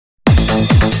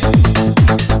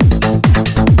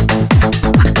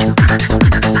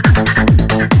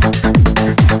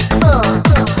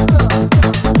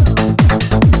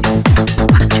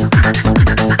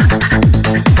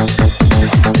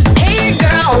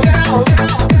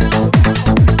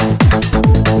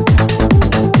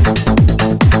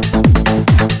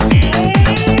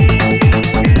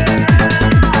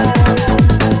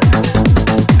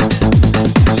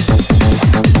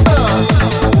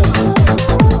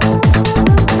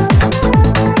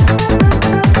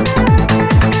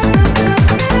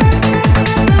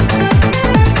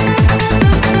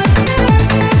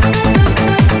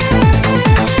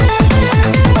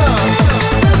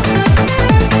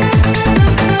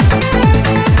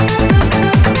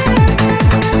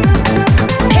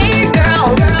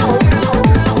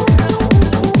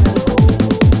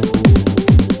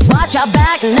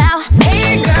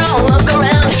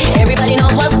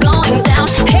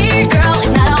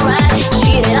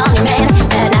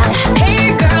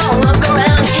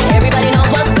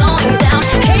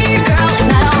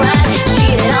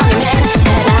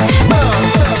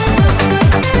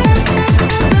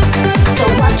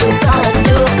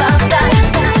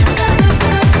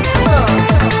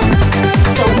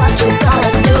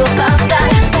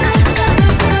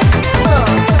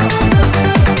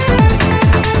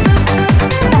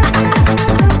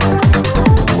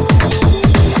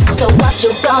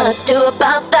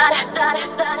about that?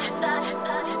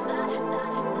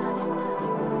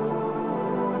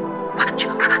 What you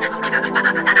gonna do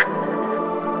about that?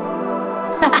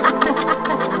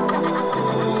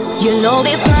 You know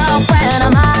this girlfriend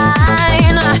of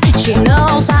mine, she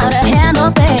knows how to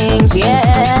handle things,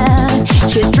 yeah.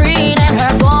 She's treating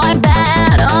her boy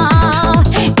bad, oh,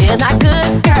 is not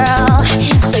good, girl.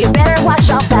 So you better watch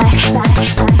your back.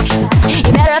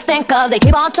 You better think of, they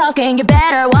keep on talking, you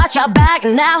better watch your back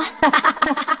now.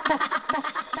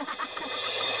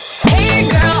 Hey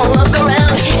girl, look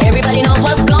around, everybody knows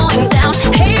what's going down.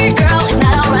 Hey girl, it's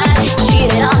not alright,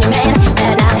 cheating on your man.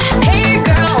 Hey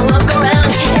girl, look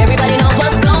around, everybody knows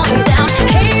what's going down.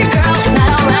 Hey girl, it's not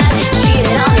alright,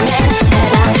 cheating on your man.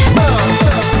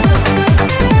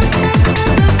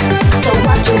 So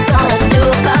what you gonna do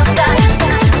about that?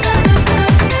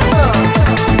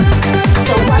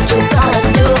 So what you gonna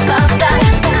do about that?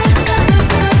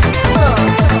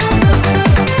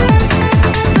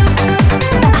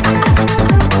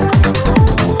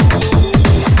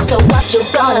 So what you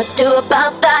gonna do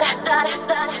about that?